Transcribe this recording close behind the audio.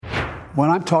When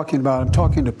I'm talking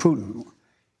to Putin.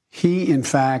 He, in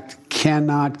fact,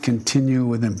 cannot continue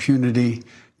with impunity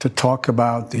to talk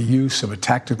about the use of a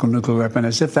tactical nuclear weapon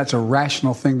as if that's a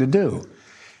rational thing to do.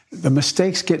 The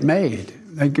mistakes get made,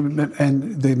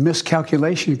 and the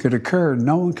miscalculation could occur.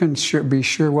 No one can be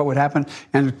sure what would happen,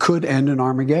 and it could end in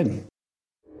Armageddon.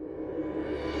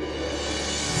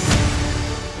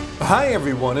 Hi,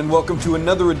 everyone, and welcome to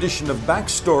another edition of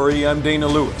Backstory. I'm Dana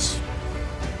Lewis.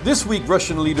 This week,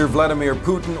 Russian leader Vladimir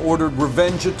Putin ordered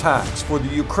revenge attacks for the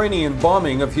Ukrainian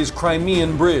bombing of his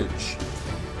Crimean bridge.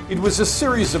 It was a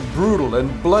series of brutal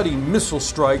and bloody missile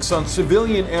strikes on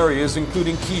civilian areas,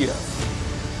 including Kiev.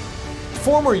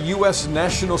 Former U.S.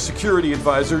 National Security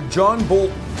Advisor John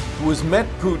Bolton, who has met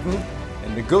Putin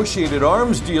and negotiated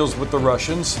arms deals with the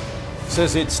Russians,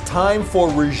 says it's time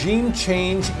for regime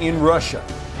change in Russia.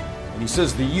 He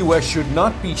says the U.S. should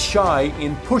not be shy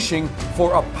in pushing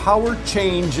for a power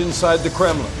change inside the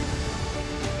Kremlin.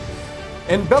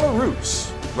 And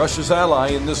Belarus, Russia's ally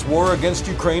in this war against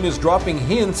Ukraine, is dropping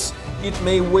hints it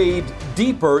may wade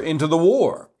deeper into the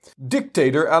war.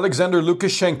 Dictator Alexander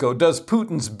Lukashenko does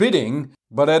Putin's bidding,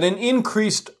 but at an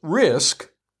increased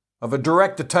risk of a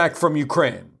direct attack from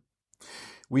Ukraine.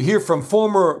 We hear from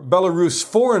former Belarus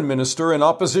foreign minister and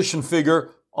opposition figure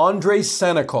Andrei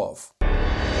Sannikov.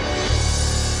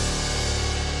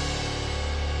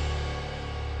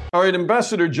 All right,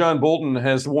 Ambassador John Bolton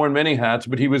has worn many hats,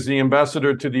 but he was the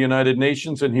ambassador to the United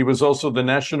Nations, and he was also the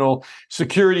National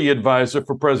Security Advisor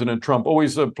for President Trump.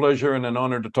 Always a pleasure and an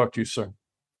honor to talk to you, sir.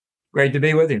 Great to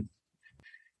be with you.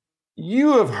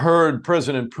 You have heard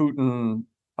President Putin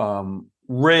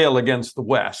rail against the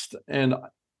West, and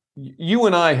you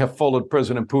and I have followed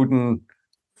President Putin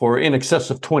for in excess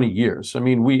of 20 years. I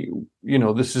mean,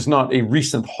 this is not a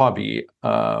recent hobby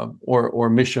or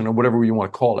mission or whatever you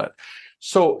want to call it.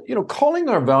 So, calling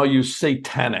our values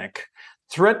satanic,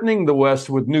 threatening the West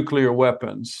with nuclear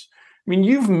weapons. I mean,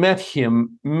 you've met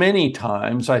him many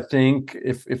times, I think,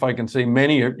 if I can say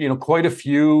many, quite a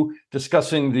few,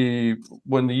 discussing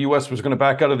when the U.S. was going to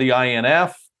back out of the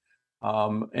INF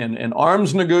and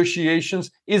arms negotiations.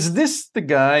 Is this the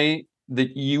guy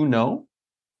that you know?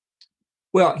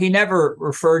 Well, he never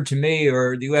referred to me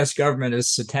or the U.S. government as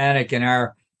satanic in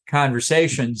our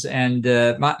conversations. And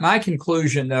my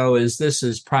conclusion, though, is this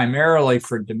is primarily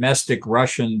for domestic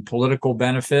Russian political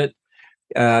benefit.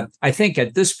 I think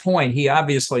at this point, he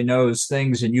obviously knows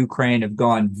things in Ukraine have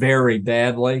gone very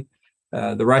badly.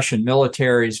 The Russian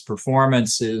military's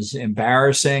performance is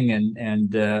embarrassing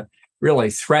and really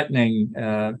threatening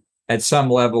at some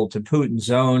level to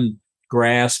Putin's own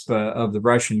grasp of the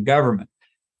Russian government.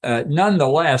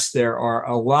 Nonetheless, there are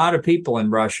a lot of people in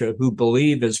Russia who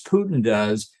believe, as Putin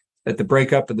does, that the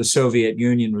breakup of the Soviet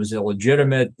Union was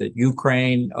illegitimate, that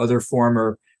Ukraine, other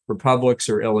former republics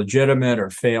are illegitimate or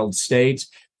failed states.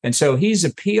 And so he's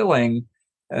appealing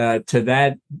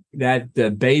to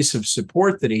that base of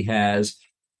support that he has,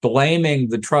 blaming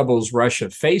the troubles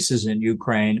Russia faces in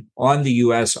Ukraine on the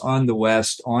U.S., on the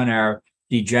West, on our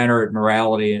degenerate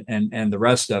morality and the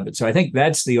rest of it. So I think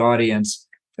that's the audience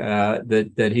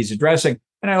that he's addressing.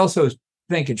 And I also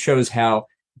think it shows how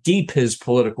deep his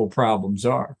political problems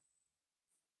are.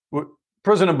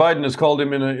 President Biden has called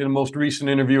him in a most recent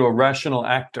interview a rational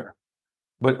actor.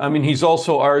 But I mean, he's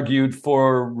also argued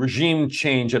for regime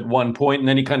change at one point, and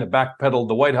then he kind of backpedaled.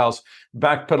 The White House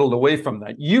backpedaled away from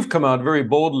that. You've come out very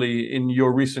boldly in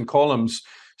your recent columns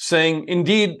saying,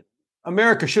 indeed,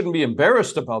 America shouldn't be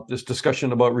embarrassed about this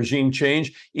discussion about regime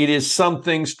change. It is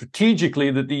something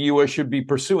strategically that the U.S. should be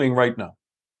pursuing right now.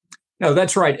 No,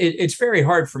 that's right. It's very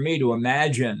hard for me to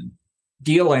imagine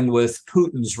dealing with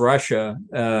Putin's Russia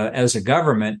as a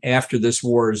government after this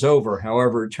war is over,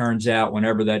 however it turns out,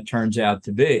 whenever that turns out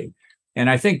to be. And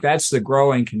I think that's the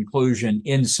growing conclusion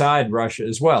inside Russia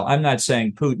as well. I'm not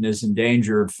saying Putin is in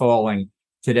danger of falling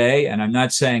today, and I'm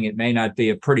not saying it may not be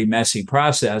a pretty messy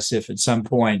process if at some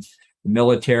point the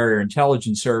military or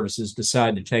intelligence services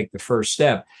decide to take the first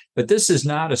step. But this is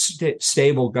not a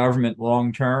stable government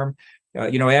long term.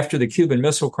 After the Cuban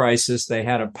Missile Crisis, they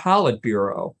had a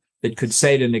Politburo that could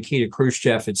say to Nikita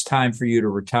Khrushchev, it's time for you to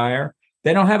retire.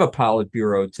 They don't have a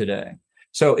Politburo today.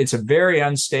 So it's a very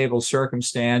unstable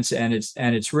circumstance, and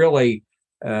it's really,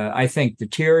 I think,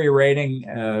 deteriorating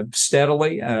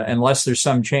steadily unless there's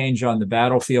some change on the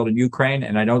battlefield in Ukraine,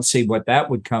 and I don't see what that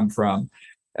would come from.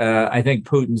 I think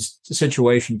Putin's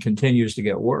situation continues to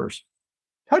get worse.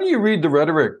 How do you read the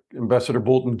rhetoric, Ambassador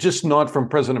Bolton, just not from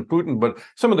President Putin, but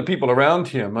some of the people around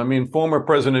him? I mean, former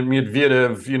President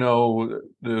Medvedev,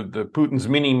 the Putin's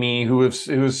mini-me, who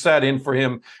has sat in for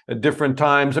him at different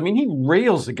times. I mean, he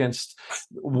rails against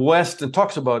West and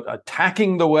talks about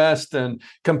attacking the West and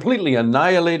completely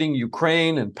annihilating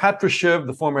Ukraine. And Patrushev,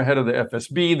 the former head of the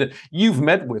FSB, that you've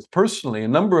met with personally a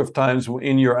number of times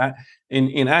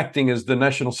in acting as the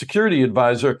national security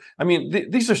advisor. I mean,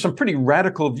 these are some pretty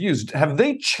radical views. Have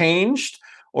they changed,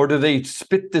 or do they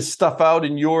spit this stuff out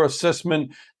in your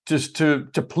assessment just to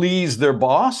please their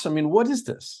boss? I mean, what is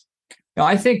this? No,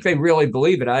 I think they really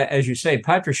believe it. As you say,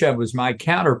 Patrushev was my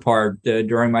counterpart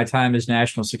during my time as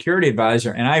national security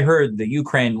advisor, and I heard the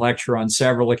Ukraine lecture on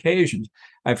several occasions.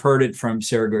 I've heard it from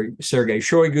Sergei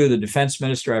Shoigu, the defense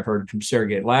minister. I've heard it from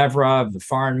Sergei Lavrov, the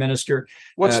foreign minister.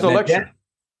 What's the lecture?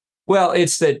 Well,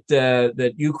 it's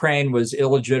that Ukraine was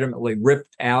illegitimately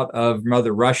ripped out of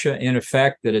Mother Russia, in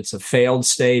effect, that it's a failed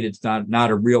state, it's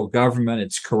not a real government,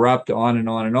 it's corrupt, on and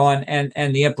on and on.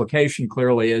 And the implication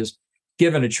clearly is,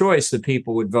 given a choice, the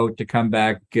people would vote to come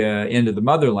back into the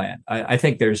motherland. I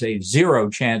think there's a zero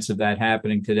chance of that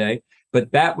happening today,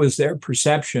 but that was their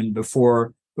perception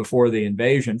before the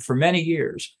invasion for many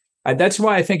years. That's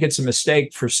why I think it's a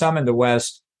mistake for some in the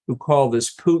West who call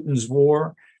this Putin's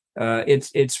war.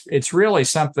 It's really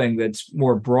something that's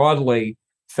more broadly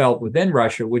felt within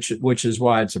Russia, which is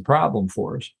why it's a problem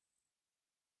for us.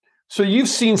 So you've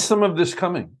seen some of this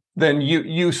coming. Then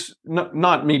you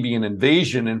not maybe an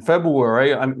invasion in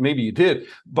February, maybe you did,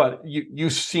 but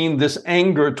you've seen this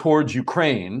anger towards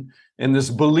Ukraine and this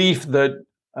belief that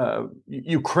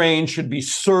Ukraine should be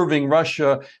serving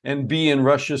Russia and be in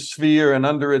Russia's sphere and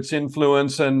under its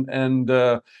influence, and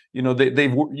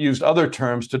they've used other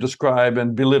terms to describe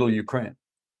and belittle Ukraine.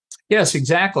 Yes,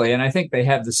 exactly. And I think they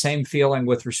have the same feeling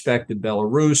with respect to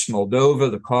Belarus,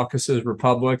 Moldova, the Caucasus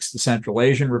republics, the Central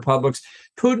Asian republics.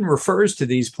 Putin refers to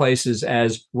these places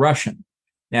as Russian.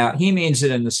 Now, he means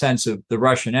it in the sense of the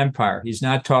Russian Empire. He's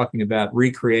not talking about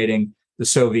recreating the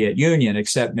Soviet Union,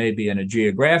 except maybe in a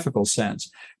geographical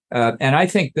sense. And I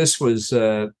think this was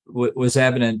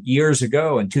evident years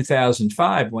ago in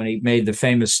 2005 when he made the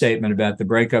famous statement about the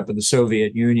breakup of the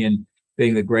Soviet Union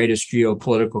being the greatest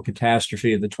geopolitical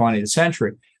catastrophe of the 20th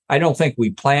century. I don't think we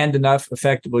planned enough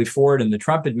effectively for it, and the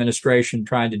Trump administration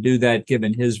trying to do that,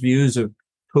 given his views of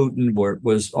Putin,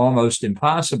 was almost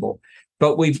impossible.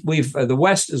 But the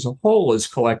West as a whole has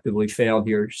collectively failed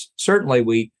here. Certainly,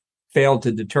 we failed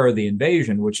to deter the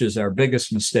invasion, which is our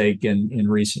biggest mistake in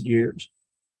recent years.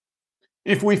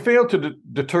 If we fail to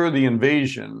deter the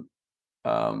invasion,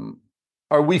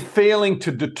 are we failing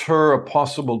to deter a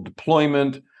possible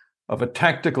deployment of a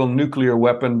tactical nuclear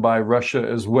weapon by Russia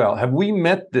as well? Have we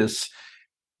met this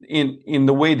in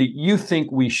the way that you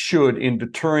think we should in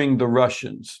deterring the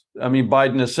Russians? I mean,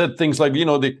 Biden has said things like,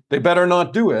 they better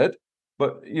not do it.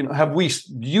 But, do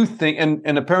you think,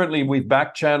 and apparently we've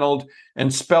back-channeled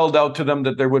and spelled out to them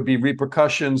that there would be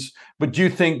repercussions, but do you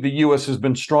think the U.S. has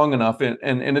been strong enough, and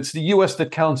it's the U.S. that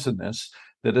counts in this,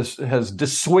 that has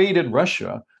dissuaded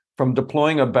Russia from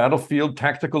deploying a battlefield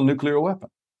tactical nuclear weapon?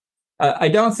 I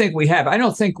don't think we have. I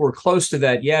don't think we're close to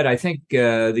that yet. I think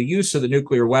the use of the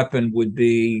nuclear weapon would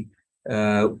be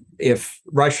if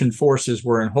Russian forces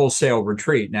were in wholesale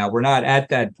retreat. Now, we're not at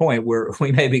that point where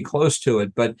we may be close to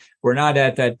it, but we're not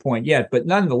at that point yet. But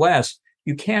nonetheless,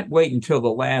 you can't wait until the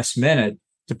last minute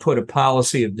to put a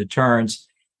policy of deterrence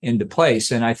into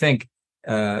place. And I think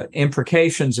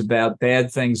imprecations about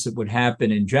bad things that would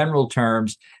happen in general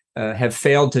terms have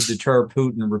failed to deter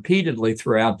Putin repeatedly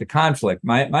throughout the conflict.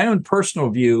 My own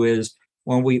personal view is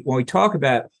when we talk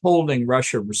about holding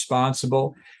Russia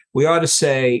responsible, we ought to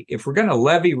say, if we're going to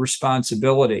levy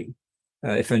responsibility,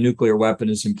 if a nuclear weapon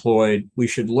is employed, we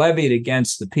should levy it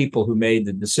against the people who made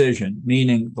the decision,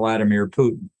 meaning Vladimir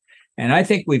Putin. And I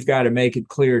think we've got to make it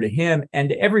clear to him and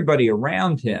to everybody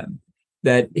around him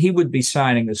that he would be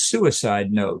signing a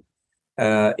suicide note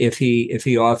if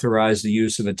he authorized the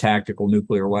use of a tactical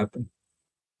nuclear weapon.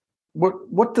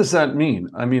 What does that mean?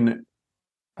 I mean,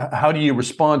 how do you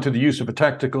respond to the use of a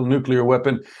tactical nuclear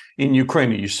weapon in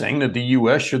Ukraine? Are you saying that the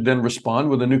U.S. should then respond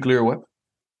with a nuclear weapon?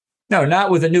 No, not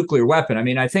with a nuclear weapon. I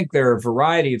mean, I think there are a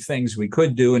variety of things we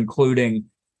could do, including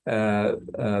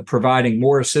providing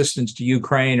more assistance to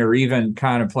Ukraine or even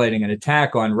contemplating an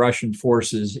attack on Russian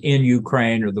forces in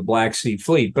Ukraine or the Black Sea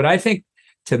Fleet. But I think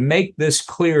to make this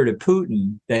clear to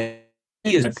Putin that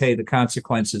he is going to pay the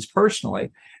consequences personally,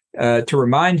 to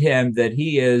remind him that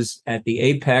he is at the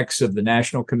apex of the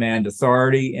National Command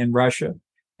Authority in Russia,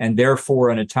 and therefore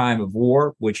in a time of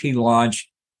war, which he launched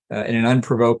in an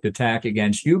unprovoked attack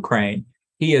against Ukraine,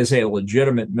 he is a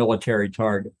legitimate military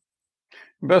target.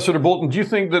 Ambassador Bolton, do you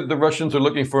think that the Russians are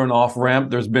looking for an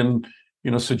off-ramp? There's been,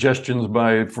 suggestions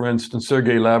by, for instance,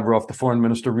 Sergei Lavrov, the foreign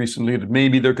minister, recently that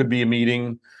maybe there could be a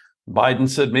meeting. Biden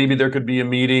said maybe there could be a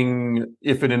meeting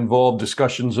if it involved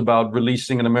discussions about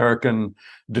releasing an American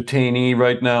detainee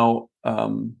right now.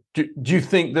 Do you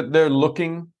think that they're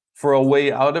looking for a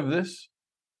way out of this?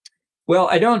 Well,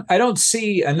 I don't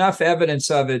see enough evidence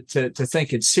of it to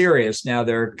think it's serious. Now,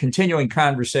 there are continuing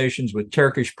conversations with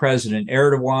Turkish President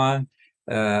Erdogan.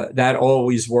 That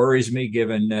always worries me,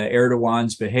 given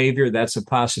Erdogan's behavior. That's a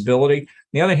possibility.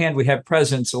 On the other hand, we have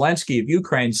President Zelensky of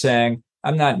Ukraine saying,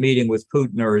 I'm not meeting with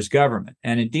Putin or his government.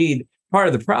 And indeed, part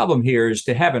of the problem here is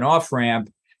to have an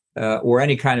off-ramp or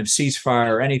any kind of ceasefire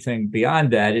or anything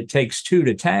beyond that. It takes two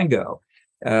to tango.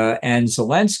 And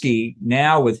Zelensky,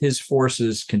 now with his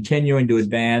forces continuing to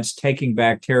advance, taking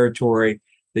back territory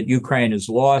that Ukraine has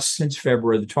lost since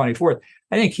February the 24th,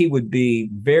 I think it would be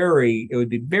very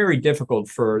difficult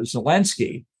for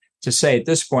Zelensky to say at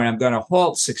this point, I'm going to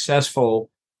halt successful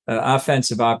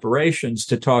offensive operations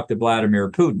to talk to Vladimir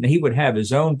Putin. He would have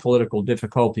his own political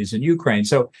difficulties in Ukraine.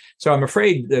 So I'm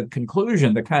afraid the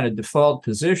conclusion, the kind of default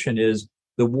position is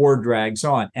the war drags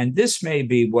on. And this may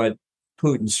be what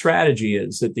Putin's strategy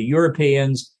is, that the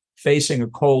Europeans, facing a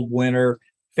cold winter,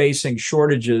 facing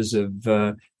shortages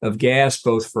of gas,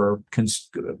 both for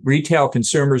retail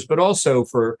consumers, but also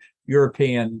for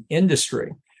European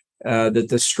industry, that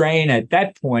the strain at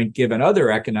that point, given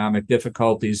other economic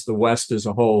difficulties the West as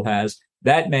a whole has,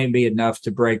 that may be enough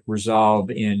to break resolve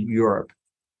in Europe.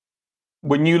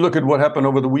 When you look at what happened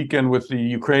over the weekend with the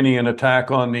Ukrainian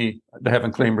attack on they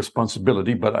haven't claimed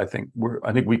responsibility, but I think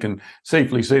we can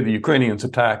safely say the Ukrainians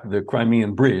attacked the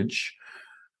Crimean Bridge.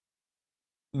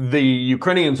 The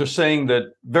Ukrainians are saying that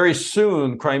very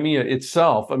soon Crimea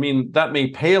itself, that may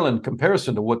pale in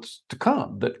comparison to what's to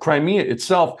come, that Crimea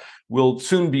itself will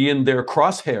soon be in their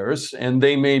crosshairs, and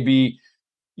they may be,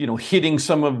 hitting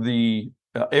some of the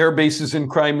air bases in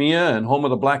Crimea and home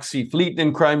of the Black Sea Fleet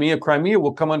in Crimea. Crimea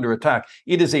will come under attack.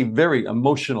 It is a very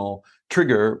emotional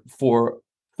trigger for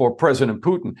President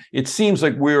Putin. It seems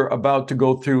like we're about to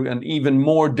go through an even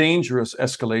more dangerous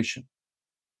escalation.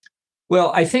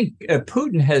 Well, I think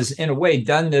Putin has, in a way,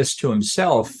 done this to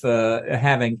himself,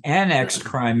 having annexed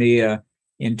Crimea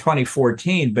in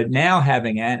 2014, but now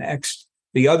having annexed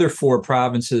the other four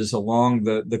provinces along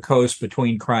the coast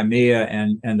between Crimea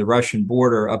and the Russian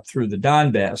border up through the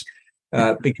Donbass,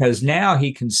 because now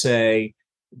he can say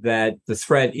that the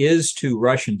threat is to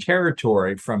Russian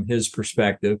territory from his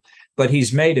perspective, but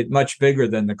he's made it much bigger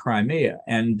than the Crimea.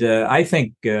 And I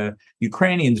think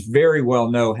Ukrainians very well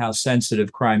know how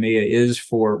sensitive Crimea is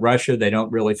for Russia. They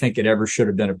don't really think it ever should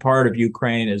have been a part of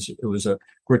Ukraine, as it was a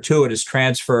gratuitous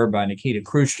transfer by Nikita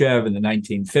Khrushchev in the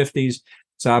 1950s.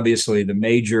 It's obviously the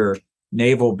major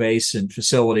naval base and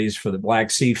facilities for the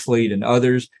Black Sea Fleet and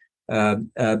others.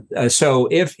 So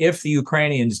if the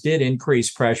Ukrainians did increase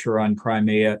pressure on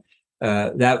Crimea,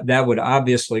 that would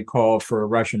obviously call for a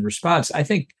Russian response. I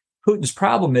think Putin's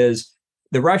problem is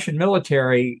the Russian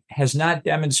military has not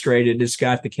demonstrated it's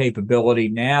got the capability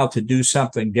now to do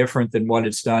something different than what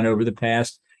it's done over the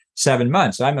past 7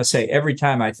 months. I must say, every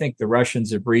time I think the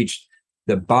Russians have reached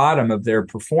the bottom of their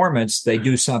performance, they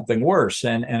do something worse.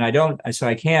 And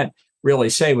I can't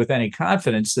really say with any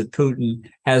confidence that Putin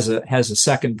has a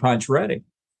second punch ready.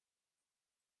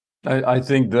 I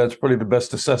think that's probably the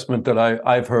best assessment that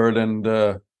I've heard,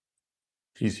 and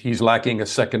he's lacking a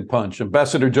second punch.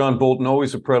 Ambassador John Bolton,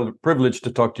 always a privilege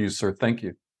to talk to you, sir. Thank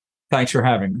you. Thanks for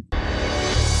having me.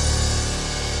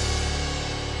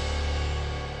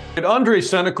 Andrei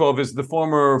Sennikov is the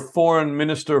former foreign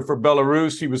minister for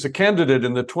Belarus. He was a candidate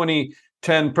in the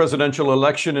 2010 presidential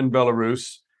election in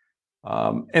Belarus.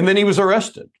 And then he was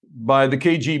arrested by the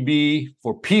KGB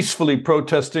for peacefully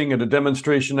protesting at a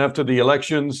demonstration after the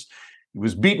elections. He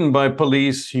was beaten by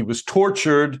police. He was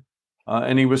tortured,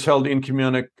 and he was held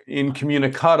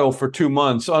incommunicado for 2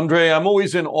 months. Andrei, I'm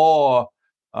always in awe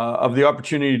of the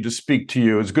opportunity to speak to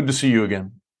you. It's good to see you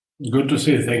again. Good to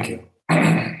see you. Thank you.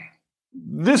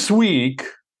 This week,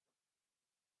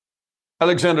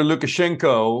 Alexander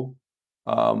Lukashenko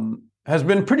has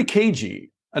been pretty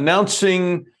cagey,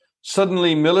 announcing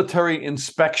suddenly military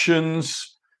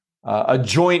inspections, a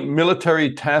joint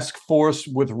military task force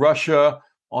with Russia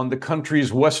on the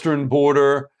country's western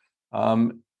border.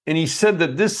 And he said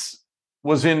that this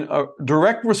was in a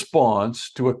direct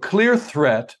response to a clear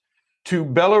threat to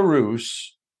Belarus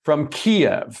from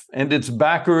Kiev and its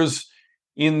backers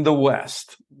in the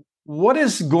West. What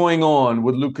is going on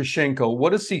with Lukashenko?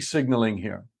 What is he signaling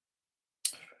here?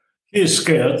 He is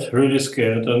scared, really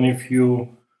scared. And if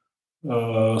you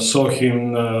saw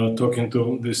him talking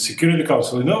to the Security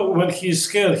Council. When he's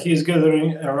scared, he's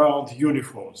gathering around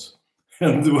uniforms.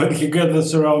 And when he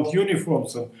gathers around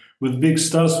uniforms and with big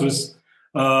stars, with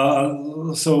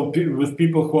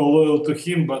people who are loyal to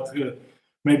him, but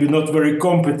maybe not very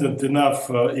competent enough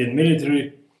in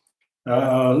military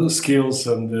skills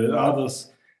and others.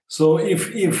 So if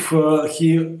he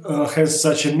has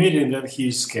such a meeting, then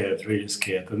he's scared, really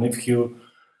scared. And if you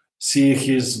see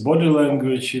his body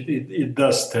language, it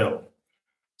does tell.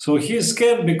 So he's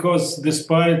scared because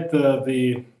despite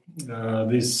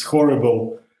this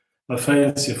horrible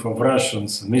offensive of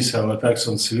Russians, missile attacks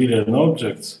on civilian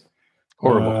objects,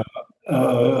 horrible.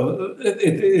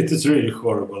 It is really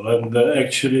horrible, and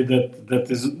actually that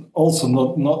is also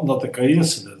not a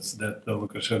coincidence that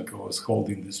Lukashenko was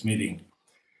holding this meeting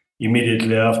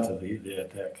immediately after the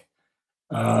attack.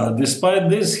 Despite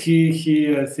this,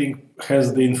 he I think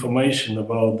has the information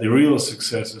about the real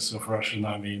successes of Russian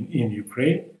army in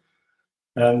Ukraine,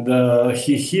 and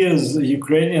he hears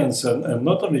Ukrainians and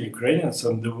not only Ukrainians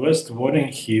and the West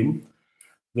warning him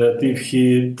that if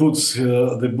he puts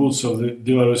the boots of the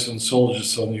Belarusian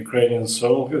soldiers on Ukrainian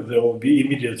soil, there will be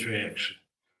immediate reaction.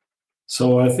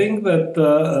 So I think that,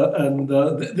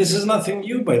 this is nothing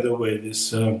new, by the way,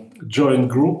 this joint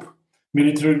group,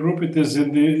 military group, it is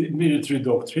in the military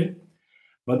doctrine.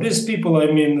 But these people,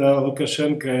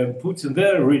 Lukashenko and Putin,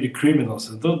 they're really criminals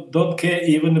and don't care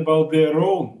even about their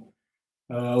own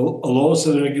laws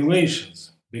and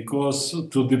regulations. Because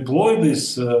to deploy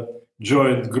this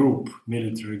joint group,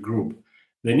 military group,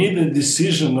 they need a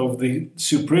decision of the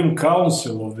Supreme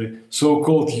Council of the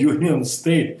so-called Union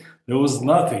State. There was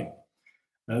nothing.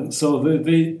 And so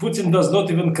Putin does not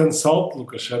even consult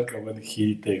Lukashenko when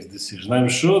he takes decision. I'm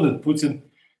sure that Putin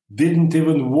didn't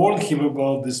even warn him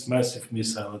about this massive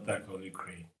missile attack on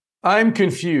Ukraine. I'm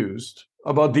confused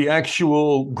about the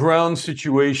actual ground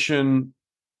situation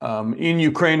in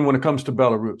Ukraine when it comes to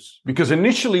Belarus. Because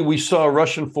initially we saw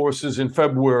Russian forces in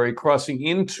February crossing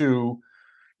into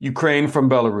Ukraine from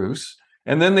Belarus.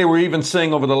 And then they were even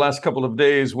saying over the last couple of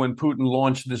days when Putin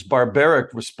launched this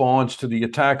barbaric response to the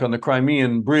attack on the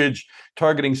Crimean bridge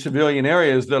targeting civilian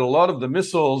areas that a lot of the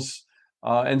missiles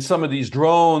and some of these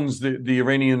drones, the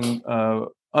Iranian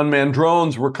unmanned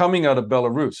drones, were coming out of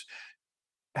Belarus.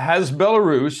 Has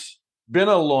Belarus been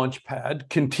a launch pad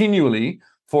continually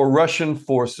for Russian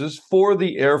forces, for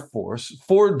the Air Force,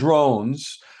 for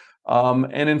drones?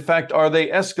 And in fact, are they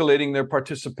escalating their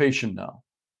participation now?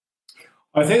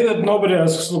 I think that nobody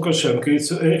asks Lukashenko.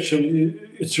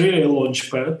 It's really a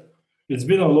launch pad. It's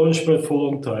been a launch pad for a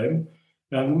long time.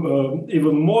 And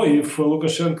even more, if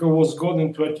Lukashenko was gone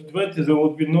in 2020, there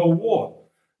would be no war.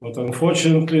 But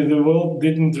unfortunately, the world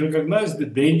didn't recognize the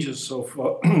dangers of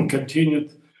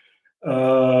continued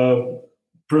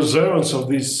preservance of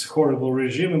this horrible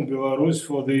regime in Belarus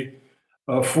for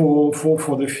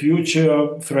the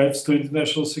future threats to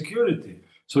international security.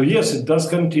 So yes, it does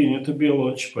continue to be a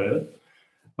launch pad.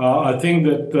 I think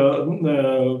that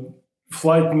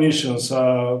flight missions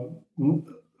are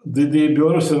the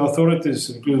Belarusian authorities,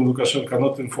 including Lukashenko, are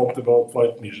not informed about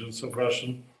flight missions of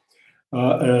Russian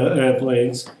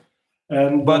airplanes.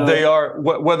 But they are,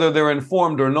 whether they're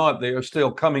informed or not, they are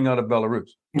still coming out of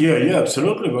Belarus. Yeah,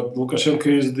 absolutely. But Lukashenko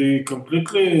is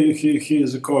he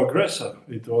is a co-aggressor.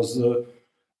 It was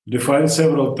defined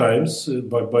several times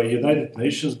by United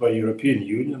Nations, by European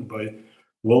Union, by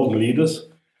world leaders.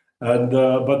 And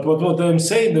but what I'm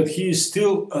saying that he is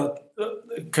still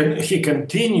he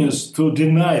continues to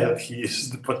deny that he is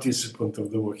the participant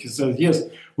of the war. He says, yes,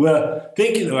 we're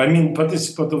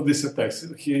participant of these attacks.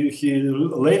 He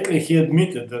lately he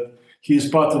admitted that he is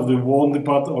part of the war on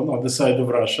the side of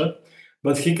Russia,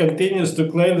 but he continues to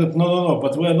claim that no,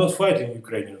 but we are not fighting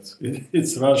Ukrainians.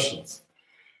 It's Russians.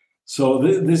 So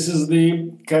this is the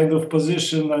kind of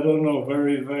position, I don't know,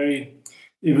 very, very,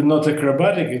 even not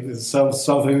acrobatic. It is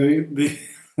something the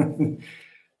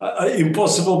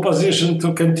impossible position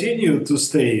to continue to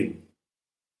stay in.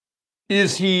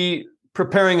 Is he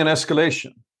preparing an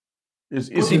escalation?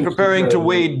 Is he preparing to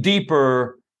wade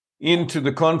deeper into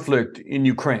the conflict in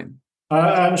Ukraine?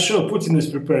 I'm sure Putin is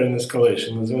preparing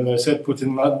escalation. As I said,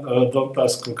 Putin don't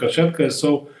ask Lukashenko.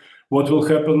 So what will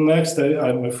happen next?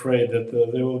 I'm afraid that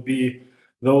there will be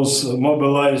those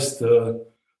mobilized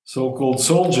so-called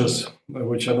soldiers,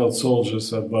 which are not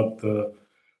soldiers, but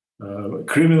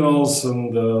criminals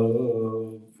and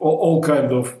all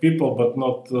kind of people, but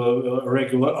not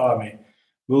regular army,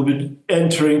 will be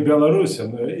entering Belarus,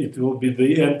 and it will be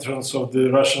the entrance of the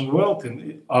Russian wealth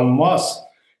en masse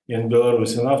in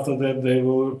Belarus. And after that, they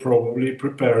will probably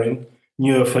preparing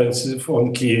new offensive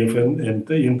on Kiev and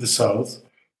in the south,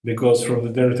 because from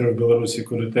the territory of Belarus you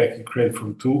could attack Ukraine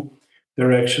from two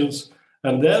directions.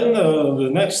 And then the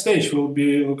next stage will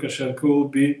be Lukashenko will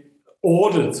be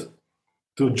ordered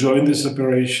to join this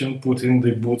operation, put in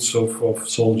the boots of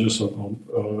soldiers on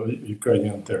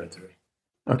Ukrainian territory.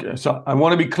 Okay, so I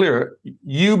want to be clear.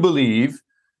 You believe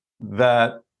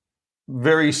that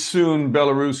very soon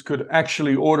Belarus could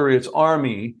actually order its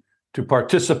army to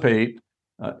participate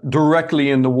directly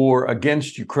in the war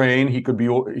against Ukraine. He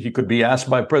could be asked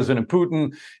by President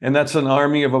Putin, and that's an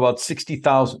army of about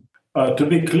 60,000. To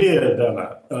be clear,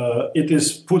 Dana, it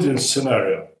is Putin's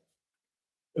scenario.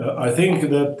 I think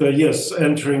that, yes,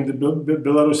 entering the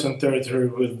Belarusian territory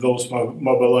with those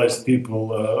mobilized people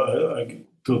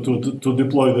to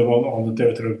deploy them on the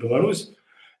territory of Belarus.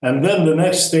 And then the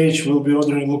next stage will be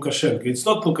ordering Lukashenko. It's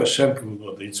not Lukashenko will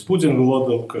order, it's Putin will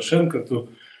order Lukashenko to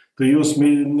use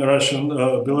Russian,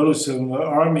 Belarusian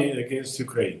army against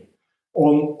Ukraine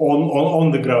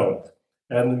on the ground.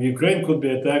 And Ukraine could be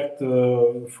attacked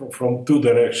from two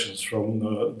directions.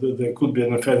 There could be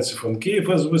an offensive on Kiev,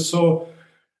 as we saw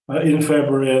in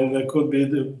February, and there could be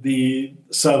the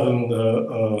southern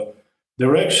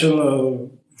direction,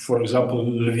 for example,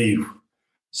 Lviv.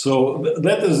 So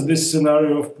that is this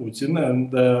scenario of Putin,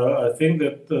 and I think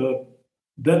that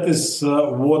that is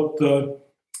what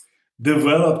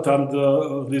developed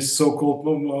under this so-called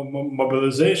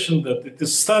mobilization, that it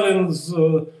is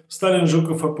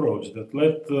Stalin-Zhukov approach, that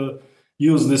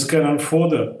use this cannon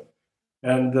fodder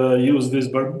and use these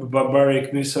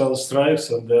barbaric missile strikes,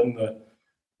 and then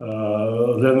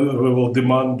we will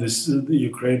demand the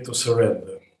Ukraine to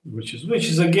surrender, which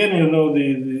is again,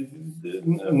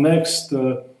 the next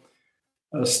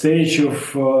stage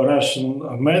of Russian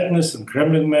madness and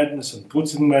Kremlin madness and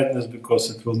Putin madness, because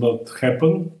it will not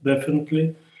happen,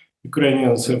 definitely.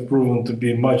 Ukrainians have proven to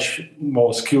be much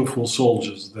more skillful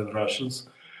soldiers than Russians.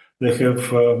 They have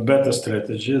better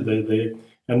strategy,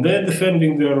 and they're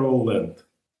defending their own land.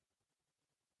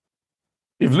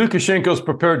 If Lukashenko is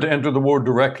prepared to enter the war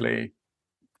directly,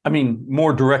 I mean,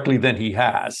 more directly than he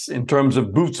has, in terms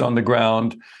of boots on the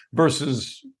ground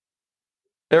versus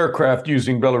aircraft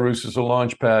using Belarus as a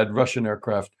launch pad, Russian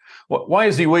aircraft. Why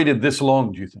has he waited this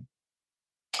long, do you think?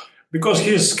 Because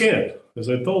he is scared, as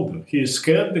I told you. He is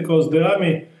scared because the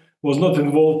army was not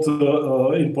involved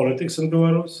in politics in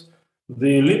Belarus.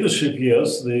 The leadership,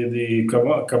 yes, the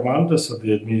commanders of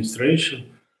the administration,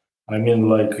 I mean,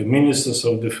 like ministers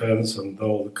of defense and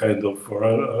all the kind of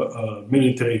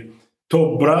military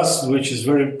top brass, which is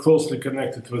very closely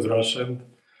connected with Russia.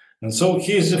 And so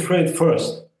he is afraid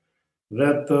first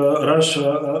that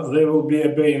Russia, they will be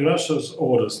obeying Russia's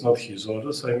orders, not his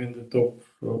orders, I mean the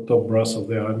top brass of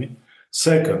the army.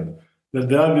 Second, that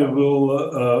the army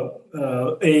will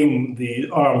aim the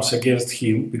arms against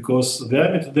him, because the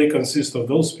army today consists of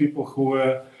those people who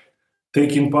were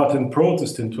taking part in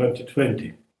protest in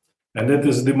 2020. And that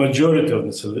is the majority of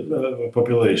the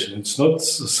population. It's not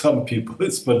some people,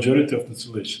 it's majority of the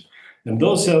population. And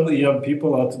those young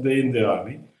people are today in the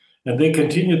army. And they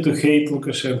continue to hate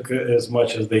Lukashenko as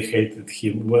much as they hated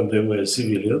him when they were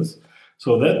civilians.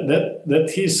 So that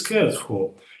he's scared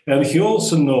for. And he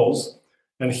also knows,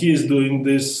 and he is doing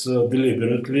this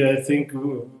deliberately, I think,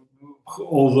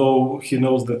 although he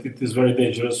knows that it is very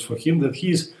dangerous for him, that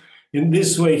he's, in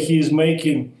this way, he is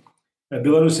making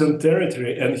Belarusian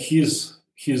territory and his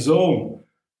own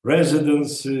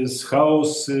residences,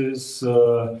 houses,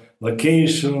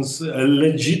 locations, a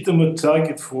legitimate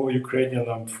target for Ukrainian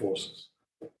armed forces.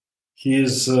 He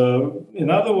is, in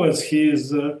other words, he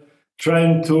is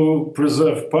trying to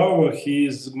preserve power. He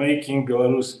is making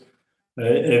Belarus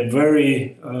a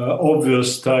very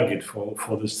obvious target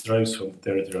for the strikes from the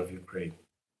territory of Ukraine.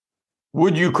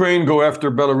 Would Ukraine go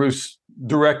after Belarus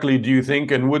directly, do you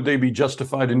think, and would they be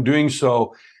justified in doing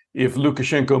so if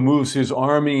Lukashenko moves his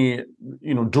army,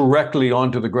 directly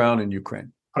onto the ground in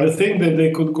Ukraine? I think that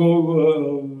they could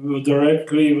go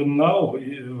directly even now,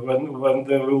 when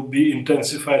there will be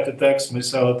intensified attacks,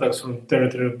 missile attacks from the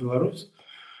territory of Belarus.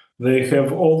 They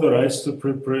have all the rights to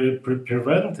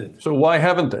prevent it. So why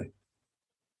haven't they?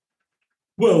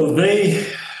 Well,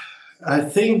 I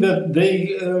think that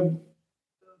they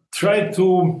try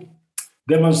to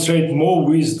demonstrate more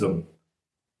wisdom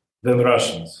than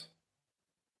Russians.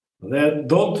 They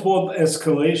don't want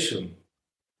escalation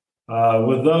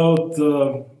without,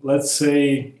 let's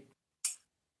say,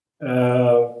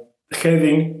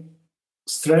 having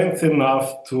strength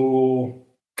enough to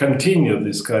continue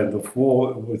this kind of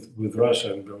war with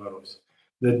Russia and Belarus.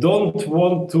 They don't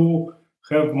want to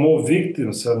have more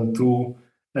victims and to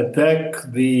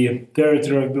attack the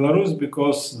territory of Belarus,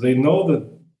 because they know that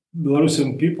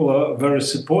Belarusian people are very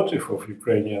supportive of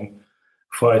Ukrainian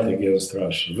fight against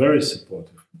Russia. Very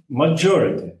supportive.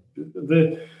 Majority.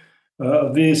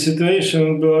 The situation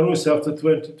in Belarus after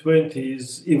 2020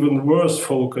 is even worse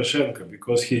for Lukashenko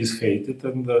because he is hated,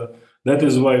 and that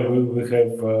is why we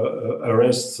have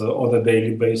arrests on a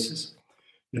daily basis.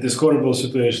 It is a horrible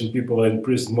situation. People are in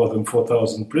prison, more than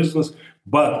 4,000 prisoners,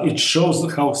 but it shows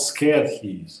how scared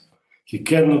he is. He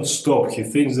cannot stop. He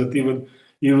thinks that even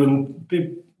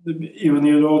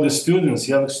the students,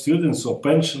 young students or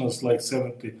pensioners like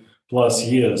 70 plus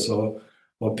years or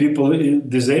people,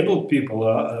 disabled people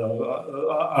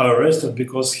are arrested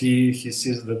because he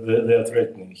sees that they are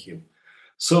threatening him.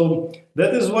 So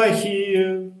that is why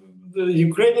the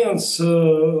Ukrainians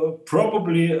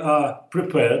probably are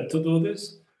prepared to do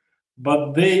this,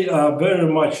 but they are very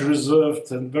much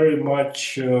reserved and very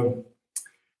much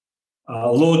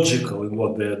logical in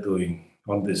what they are doing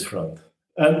on this front.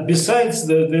 And besides,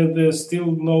 there's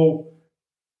still no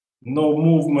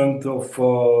movement of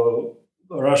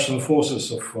Russian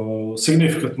forces, of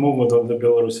significant movement on the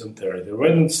Belarusian territory.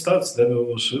 When it starts, then we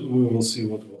will see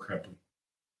what will happen.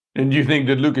 And do you think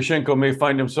that Lukashenko may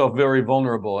find himself very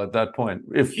vulnerable at that point?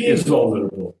 He is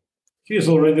vulnerable. He is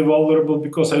already vulnerable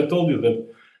because I told you that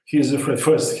he is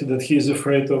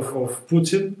afraid of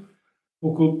Putin,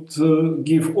 who could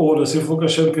give orders. If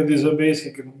Lukashenko disobeys,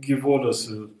 he can give orders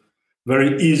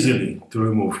very easily to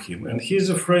remove him. And he is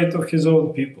afraid of his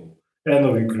own people and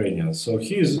of Ukrainians. So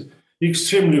he is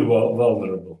extremely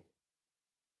vulnerable.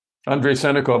 Andrei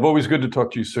Sannikov, always good to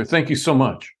talk to you, sir. Thank you so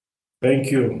much.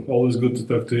 Thank you. Always good to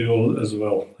talk to you all as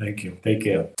well. Thank you. Take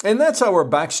care. And that's our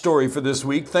backstory for this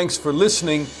week. Thanks for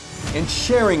listening and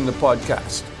sharing the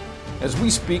podcast. As we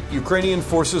speak, Ukrainian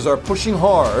forces are pushing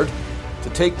hard to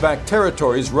take back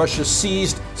territories Russia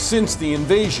seized since the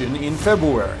invasion in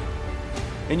February.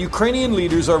 And Ukrainian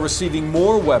leaders are receiving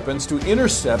more weapons to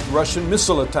intercept Russian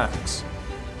missile attacks.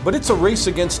 But it's a race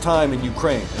against time in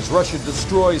Ukraine as Russia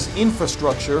destroys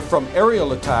infrastructure from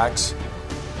aerial attacks,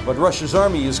 but Russia's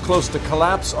army is close to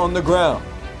collapse on the ground.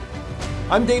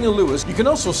 I'm Dana Lewis. You can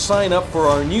also sign up for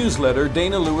our newsletter,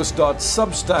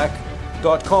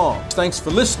 danalewis.substack.com. Thanks for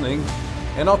listening,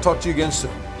 and I'll talk to you again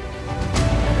soon.